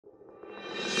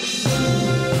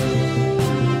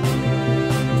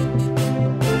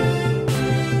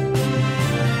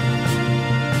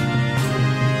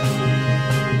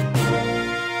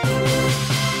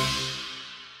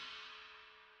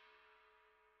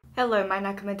Hello, my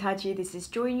Nakamatachi, this is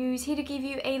JoyNews, here to give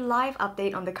you a live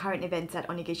update on the current events at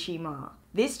Onigashima.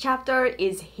 This chapter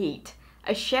is Heat,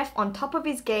 a chef on top of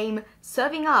his game,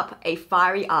 serving up a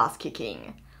fiery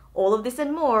ass-kicking. All of this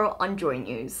and more on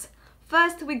JoyNews.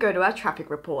 First, we go to our traffic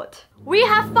report. We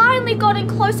have finally gotten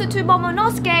closer to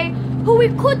Momonosuke, who we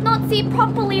could not see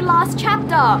properly last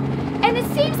chapter. And it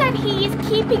seems that he is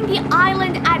keeping the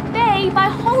island at bay by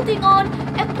holding on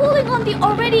and pulling on the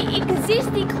already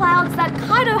existing clouds that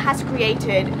Kaido has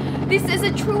created. This is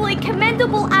a truly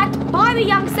commendable act by the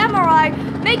young samurai,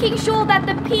 making sure that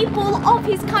the people of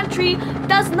his country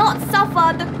does not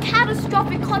suffer the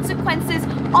catastrophic consequences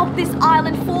of this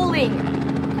island falling.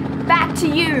 Back to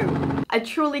you. A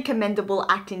truly commendable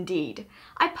act indeed.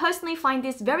 I personally find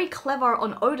this very clever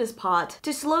on Oda's part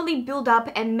to slowly build up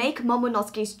and make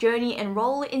Momonosuke's journey and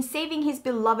role in saving his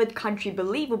beloved country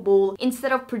believable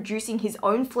instead of producing his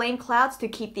own flame clouds to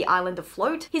keep the island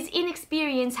afloat. His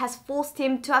inexperience has forced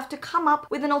him to have to come up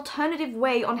with an alternative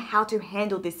way on how to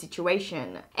handle this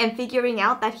situation. And figuring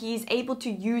out that he is able to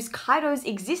use Kaido's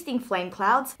existing flame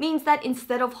clouds means that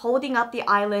instead of holding up the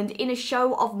island in a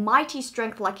show of mighty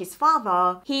strength like his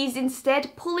father, he is instead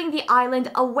pulling the island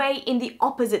away in the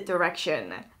opposite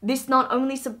direction. This not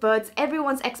only subverts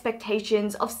everyone's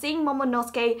expectations of seeing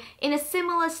Momonosuke in a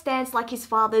similar stance like his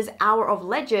father's Hour of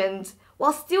Legends,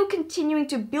 while still continuing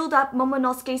to build up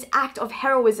Momonosuke's act of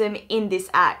heroism in this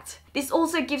act. This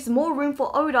also gives more room for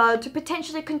Oda to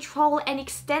potentially control and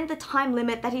extend the time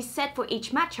limit that he set for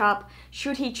each matchup,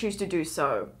 should he choose to do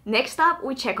so. Next up,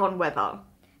 we check on weather.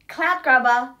 Cloud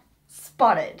grabber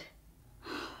spotted.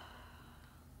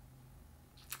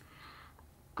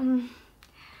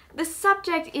 The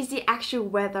subject is the actual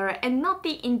weather and not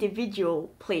the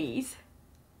individual, please.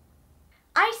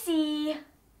 I see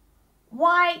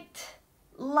white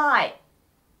lightning.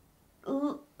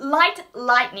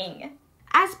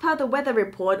 As per the weather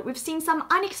report, we've seen some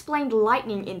unexplained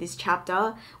lightning in this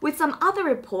chapter, with some other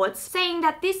reports saying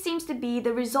that this seems to be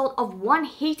the result of one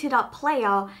heated up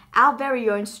player, our very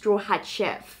own Straw Hat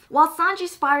Chef. While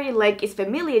Sanji's fiery leg is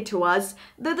familiar to us,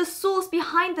 though the source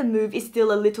behind the move is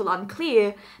still a little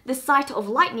unclear, the sight of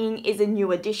lightning is a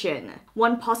new addition.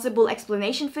 One possible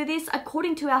explanation for this,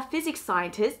 according to our physics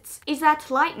scientists, is that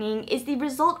lightning is the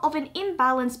result of an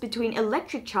imbalance between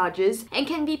electric charges and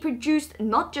can be produced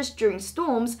not just during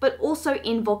storms, but also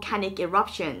in volcanic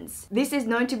eruptions. This is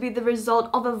known to be the result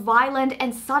of a violent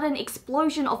and sudden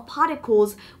explosion of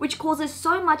particles which causes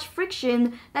so much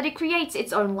friction that it creates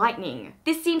its own lightning.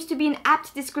 This seems to be an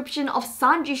apt description of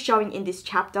Sanji showing in this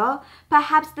chapter,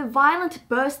 perhaps the violent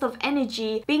burst of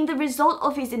energy being the result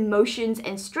of his emotions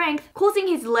and strength, causing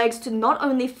his legs to not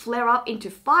only flare up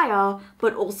into fire,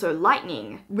 but also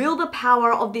lightning. Will the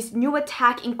power of this new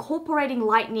attack incorporating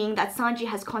lightning that Sanji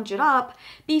has conjured up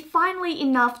be finally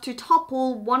enough to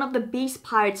topple one of the Beast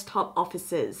Pirates' top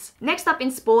officers? Next up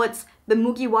in sports, the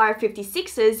Mugiwara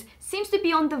 56ers seems to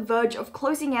be on the verge of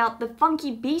closing out the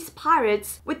funky Beast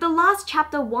Pirates, with the last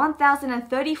chapter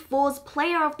 1034's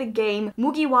player of the game,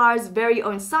 Mugiwara's very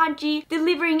own Sanji,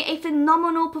 delivering a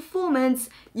phenomenal performance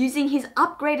using his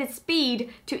upgraded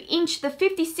speed to inch the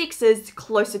 56ers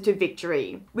closer to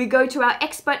victory. We go to our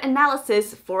expert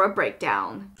analysis for a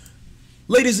breakdown.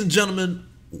 Ladies and gentlemen,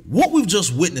 what we've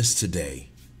just witnessed today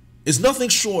is nothing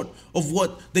short of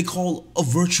what they call a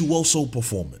virtuoso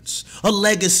performance, a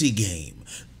legacy game.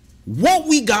 What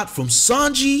we got from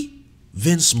Sanji,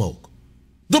 Vinsmoke,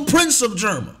 the Prince of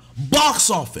Germa,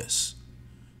 box office,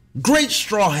 great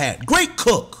straw hat, great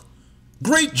cook,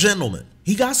 great gentleman.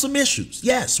 He got some issues,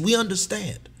 yes, we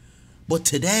understand. But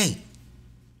today,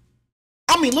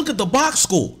 I mean, look at the box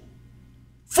score.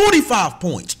 45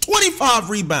 points,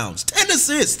 25 rebounds, 10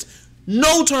 assists,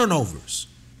 no turnovers.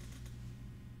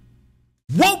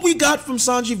 What we got from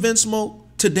Sanji Vinsmoke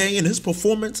today in his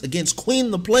performance against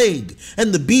Queen the Plague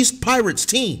and the Beast Pirates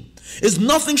team is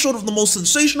nothing short of the most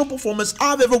sensational performance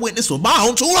I've ever witnessed with my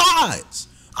own two eyes.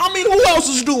 I mean, who else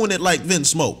is doing it like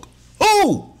Vinsmoke?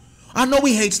 Who? I know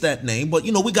he hates that name, but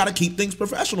you know, we got to keep things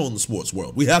professional in the sports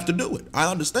world. We have to do it. I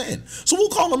understand. So we'll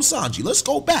call him Sanji. Let's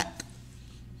go back.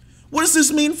 What does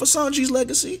this mean for Sanji's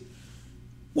legacy?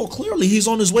 Well, clearly he's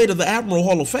on his way to the Admiral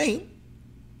Hall of Fame.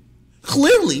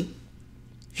 Clearly,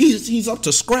 he's up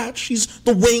to scratch. He's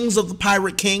the wings of the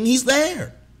Pirate King. He's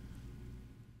there.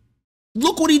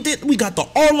 Look what he did. We got the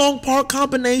Arlong Park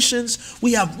combinations.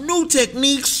 We have new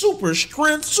techniques, super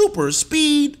strength, super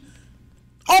speed,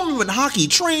 armament hockey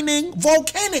training,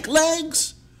 volcanic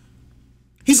legs.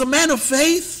 He's a man of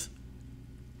faith.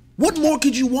 What more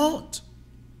could you want?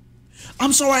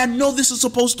 I'm sorry, I know this is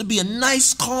supposed to be a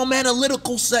nice, calm,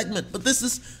 analytical segment, but this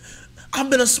is I've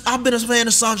been a fan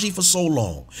of Sanji for so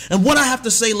long. And what I have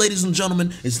to say, ladies and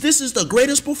gentlemen, is this is the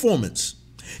greatest performance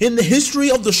in the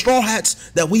history of the Straw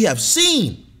Hats that we have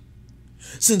seen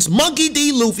since Monkey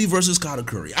D. Luffy versus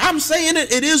Katakuri. I'm saying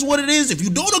it. It is what it is. If you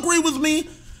don't agree with me,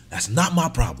 that's not my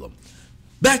problem.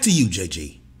 Back to you,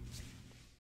 JG.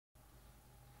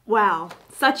 Wow,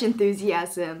 such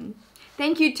enthusiasm.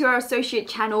 Thank you to our associate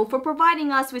channel for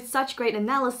providing us with such great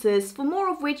analysis, for more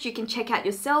of which you can check out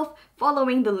yourself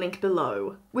following the link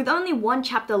below. With only one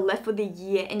chapter left for the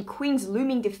year and Queen's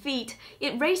looming defeat,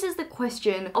 it raises the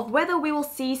question of whether we will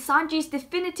see Sanji's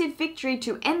definitive victory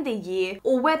to end the year,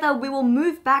 or whether we will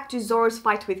move back to Zoro's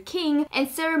fight with King and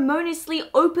ceremoniously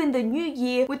open the new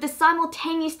year with the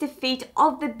simultaneous defeat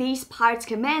of the Beast Pirates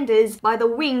commanders by the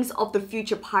wings of the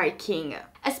future Pirate King.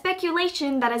 A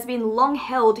speculation that has been long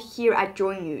held here at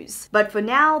JoyNews. But for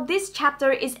now, this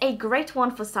chapter is a great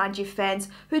one for Sanji fans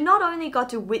who not only got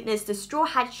to witness the Straw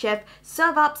Hat Chef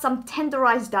serve up some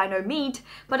tenderized dino meat,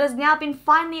 but has now been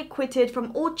finally acquitted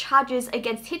from all charges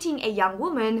against hitting a young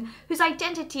woman whose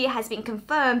identity has been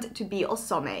confirmed to be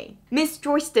Osome. Miss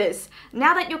Joysters,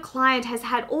 now that your client has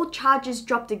had all charges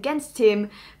dropped against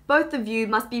him, both of you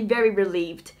must be very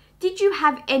relieved. Did you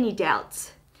have any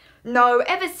doubts? No,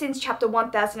 ever since chapter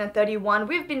 1031,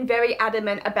 we've been very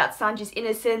adamant about Sanji's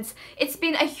innocence. It's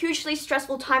been a hugely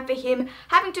stressful time for him,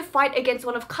 having to fight against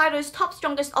one of Kaido's top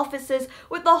strongest officers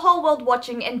with the whole world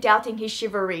watching and doubting his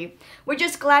chivalry. We're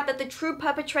just glad that the true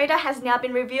perpetrator has now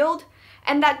been revealed,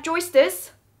 and that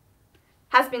Joysters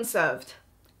has been served.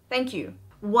 Thank you.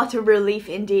 What a relief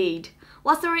indeed.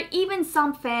 Whilst there are even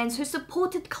some fans who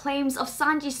supported claims of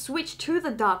Sanji's switch to the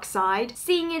dark side,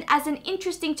 seeing it as an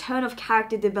interesting turn of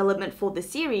character development for the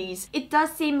series, it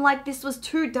does seem like this was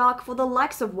too dark for the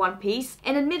likes of One Piece,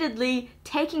 and admittedly,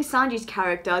 taking Sanji's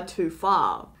character too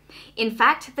far. In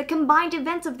fact, the combined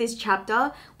events of this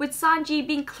chapter, with Sanji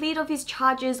being cleared of his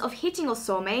charges of hitting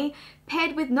Osome,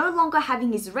 paired with no longer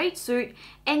having his raid suit,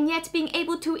 and yet being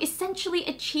able to essentially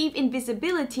achieve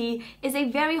invisibility, is a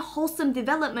very wholesome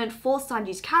development for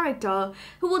Sanji's character,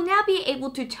 who will now be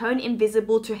able to turn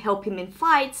invisible to help him in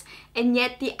fights, and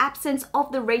yet the absence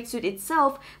of the raid suit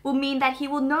itself will mean that he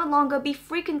will no longer be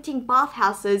frequenting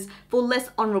bathhouses for less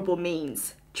honorable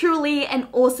means. Truly an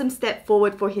awesome step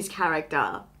forward for his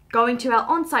character. Going to our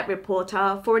on-site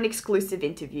reporter for an exclusive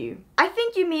interview. I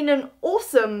think you mean an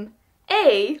awesome,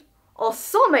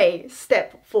 Osome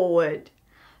step forward.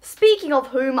 Speaking of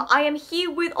whom, I am here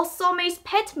with Osome's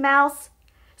pet mouse,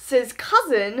 says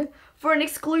cousin, for an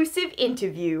exclusive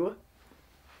interview.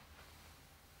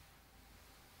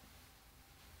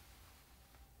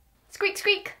 Squeak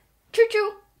squeak. Choo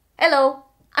choo. Hello,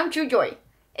 I'm Choo-Joy.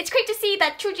 It's great to see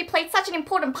that Chuji played such an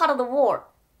important part of the war,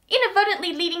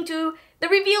 inadvertently leading to the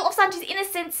reveal of Sanji's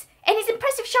innocence and his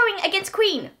impressive showing against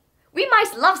Queen. We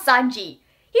mice love Sanji.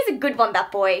 He's a good one,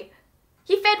 that boy.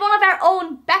 He fed one of our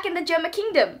own back in the German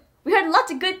kingdom. We heard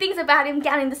lots of good things about him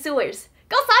down in the sewers.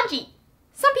 Go Sanji!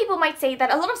 Some people might say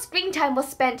that a lot of screen time was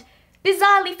spent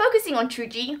bizarrely focusing on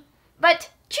Chuji, but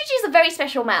Chuji is a very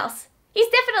special mouse. He's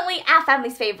definitely our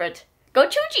family's favorite. Go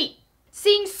Chuji!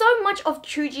 Seeing so much of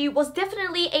Chuji was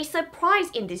definitely a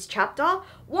surprise in this chapter,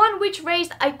 one which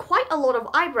raised quite a lot of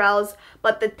eyebrows,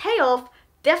 but the payoff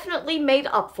definitely made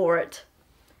up for it.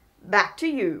 Back to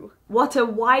you. What a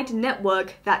wide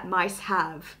network that mice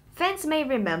have. Fans may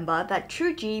remember that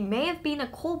Chuji may have been a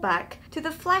callback to the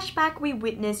flashback we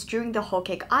witnessed during the Whole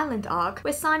Cake Island arc,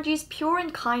 where Sanji's pure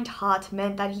and kind heart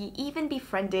meant that he even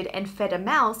befriended and fed a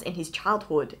mouse in his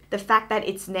childhood. The fact that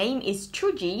its name is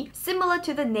Chuji, similar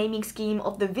to the naming scheme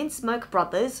of the Vinsmoke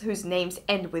brothers whose names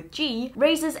end with G,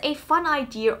 raises a fun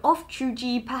idea of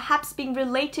Chuji perhaps being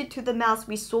related to the mouse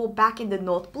we saw back in the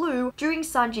North Blue during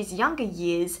Sanji's younger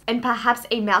years, and perhaps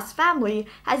a mouse family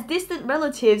has distant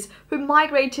relatives who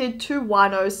migrated to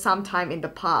Wano sometime in the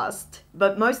past.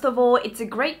 But most of all, it's a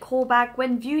great callback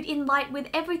when viewed in light with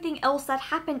everything else that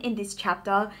happened in this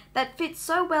chapter that fits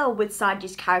so well with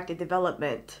Sanji's character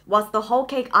development. Whilst the Whole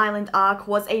Cake Island arc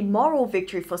was a moral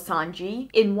victory for Sanji,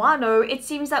 in Wano it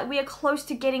seems that we are close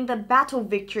to getting the battle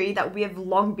victory that we have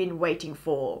long been waiting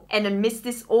for. And amidst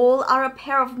this all are a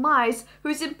pair of mice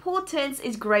whose importance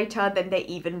is greater than they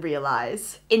even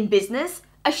realize. In business,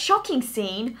 a shocking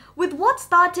scene with what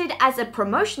started as a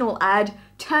promotional ad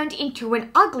turned into an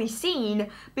ugly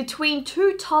scene between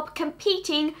two top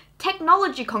competing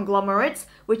technology conglomerates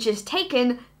which has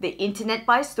taken the internet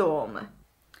by storm.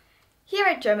 Here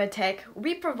at Germatech,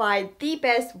 we provide the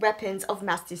best weapons of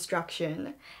mass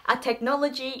destruction. Our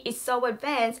technology is so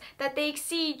advanced that they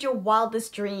exceed your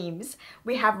wildest dreams.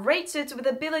 We have raid suits with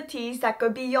abilities that go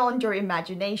beyond your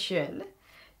imagination.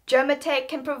 JoyTech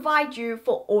can provide you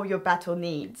for all your battle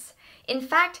needs. In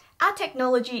fact, our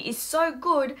technology is so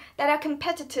good that our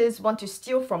competitors want to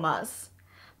steal from us.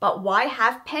 But why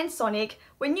have Panasonic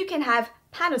when you can have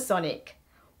Panasonic?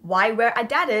 Why wear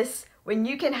Adidas when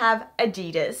you can have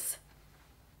Adidas?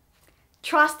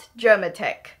 Trust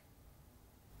JoyTech.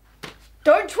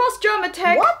 Don't trust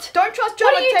JoyTech. What? Don't trust JoyTech.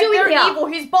 What are you doing They're here? evil.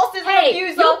 His boss is an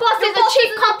abuser. Your boss is a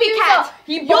cheap copycat.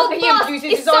 He Your boss abuses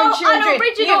is his own so children.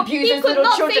 unoriginal. He abuses He could little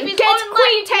not children. save his Get own life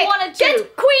Queen if he Tech. wanted to.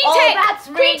 Get Queen Oh, Tech. that's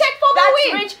rich. Queen Tech for the That's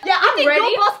win. rich. Yeah, You I'm think ready.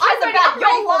 your boss cares I'm about ready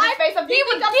your for this life? face of He you.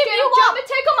 would Think give I'm you scared of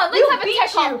JoyTech. Come on, let's have a tech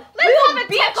off. Let's have a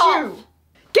tech off.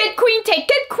 Get Queen Tech.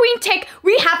 Get Queen Tech.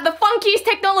 We have the funkiest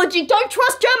technology. Don't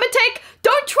trust JoyTech.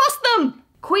 Don't trust them.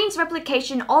 Queen's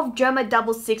replication of Germa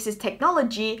 66's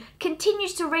technology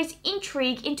continues to raise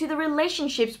intrigue into the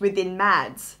relationships within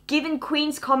Mads. Given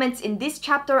Queen's comments in this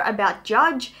chapter about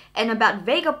Judge and about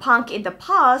Vegapunk in the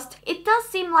past, it does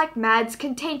seem like Mads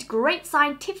contained great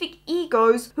scientific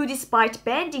egos who, despite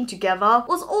banding together,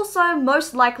 was also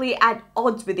most likely at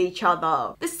odds with each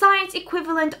other. The science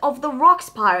equivalent of the Rocks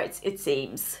pirates, it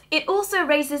seems. It also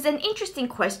raises an interesting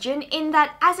question in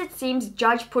that, as it seems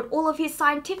Judge put all of his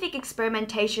scientific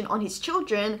experimentation on his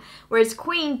children, whereas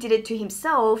Queen did it to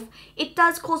himself, it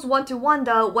does cause one to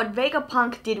wonder what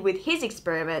Vegapunk did with his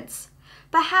experiments.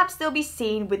 Perhaps they'll be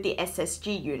seen with the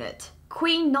SSG unit.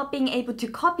 Queen not being able to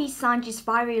copy Sanji's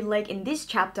fiery leg in this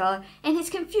chapter, and his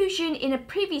confusion in a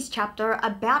previous chapter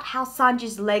about how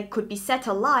Sanji's leg could be set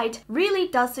alight, really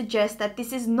does suggest that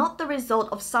this is not the result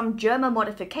of some Germa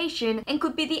modification and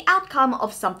could be the outcome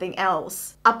of something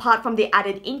else. Apart from the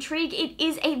added intrigue, it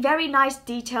is a very nice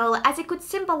detail as it could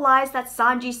symbolize that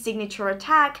Sanji's signature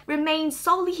attack remains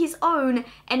solely his own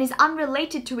and is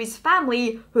unrelated to his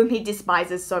family, whom he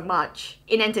despises so much.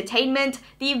 In entertainment,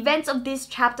 the events of this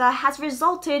chapter has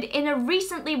resulted in a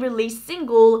recently released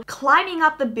single climbing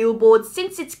up the Billboard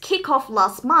since its kickoff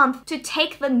last month to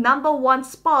take the #1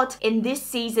 spot in this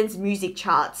season's music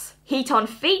charts. Heat on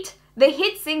Feet, the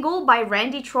hit single by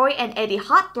Randy Troy and Eddie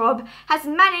Heartthrob, has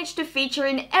managed to feature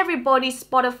in everybody's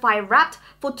Spotify Wrapped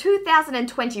for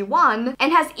 2021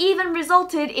 and has even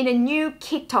resulted in a new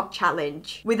TikTok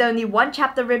challenge. With only one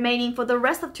chapter remaining for the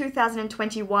rest of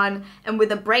 2021 and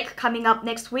with a break coming up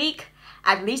next week,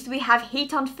 at least we have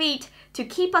Heat on Feet to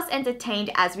keep us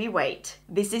entertained as we wait.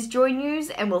 This is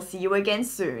JoyNews and we'll see you again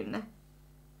soon.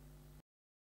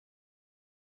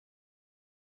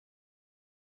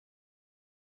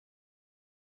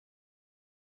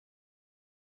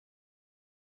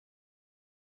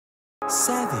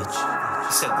 Savage.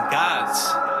 He said the gods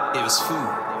gave us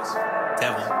food.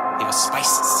 Devil gave us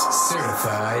spices.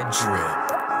 Certified drip.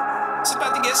 It's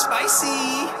about to get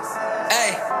spicy.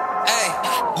 Hey,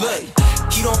 look.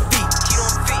 He don't feed. He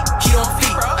don't feed. He don't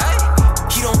feed, bro.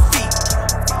 He don't feed.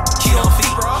 He don't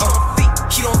feed, bro.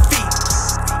 He don't feed.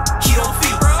 He don't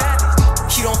feed, bro.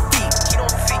 He don't feed. He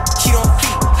don't feed. He don't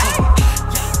feed.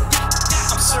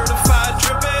 I'm certified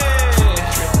drippin'.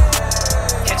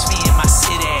 Catch me in my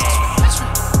city.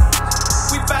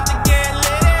 We bout to get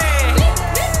litty.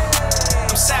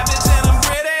 I'm savage and I'm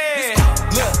gritty.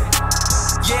 Look,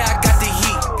 yeah, I got the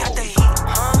heat.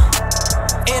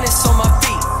 And it's on my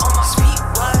feet.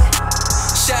 What?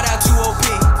 Shout out to OP.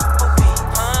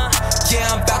 Yeah,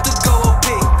 I'm about to go OP.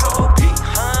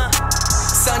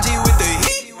 Sanji with the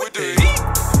heat.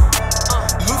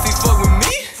 Luffy fuck with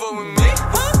me.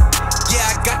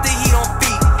 Yeah, I got the heat on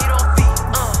feet.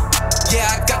 Yeah,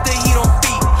 I got the heat on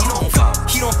feet.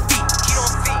 He don't feet.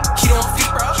 He don't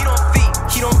feet, bro. He don't feet.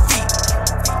 He don't feet.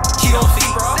 He don't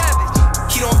feet, bro.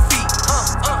 He don't feet.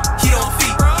 He don't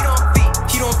feet, bro. He don't feet.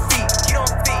 He don't feet. He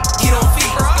don't feet. He don't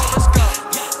feet, bro. Let's go.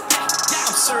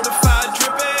 I'm certified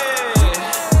drippin'.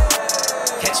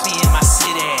 Catch me in my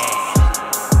city.